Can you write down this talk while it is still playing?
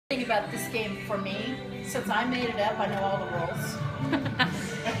Thing about this game for me, since I made it up, I know all the rules.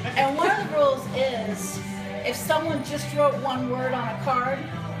 And one of the rules is, if someone just wrote one word on a card,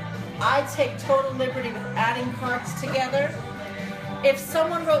 I take total liberty with adding cards together. If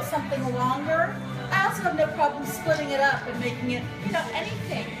someone wrote something longer, I also have no problem splitting it up and making it,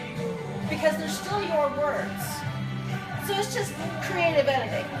 anything. Because they're still your words. So it's just creative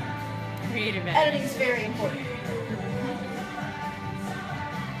editing. Creative editing. Editing is very important.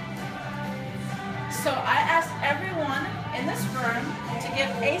 So I asked everyone in this room to give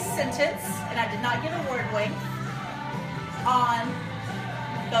a sentence, and I did not give a word length, on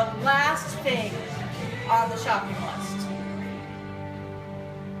the last thing on the shopping list.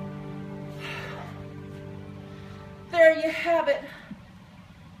 There you have it.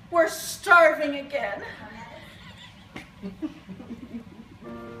 We're starving again.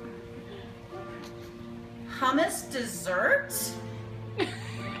 Hummus dessert?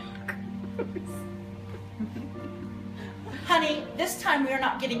 Honey, this time we are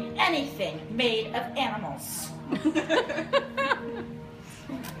not getting anything made of animals.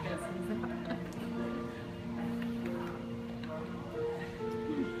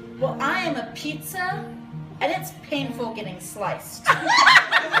 Well, I am a pizza, and it's painful getting sliced.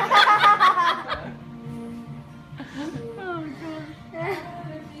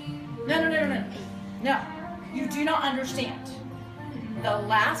 No, you do not understand. The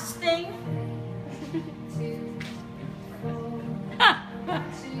last thing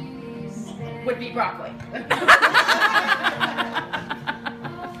would be broccoli.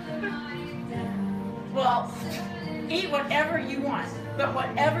 Well, eat whatever you want, but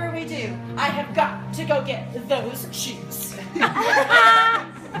whatever we do, I have got to go get those shoes.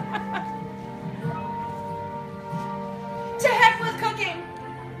 To heck with cooking.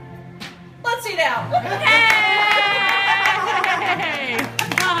 Let's eat out.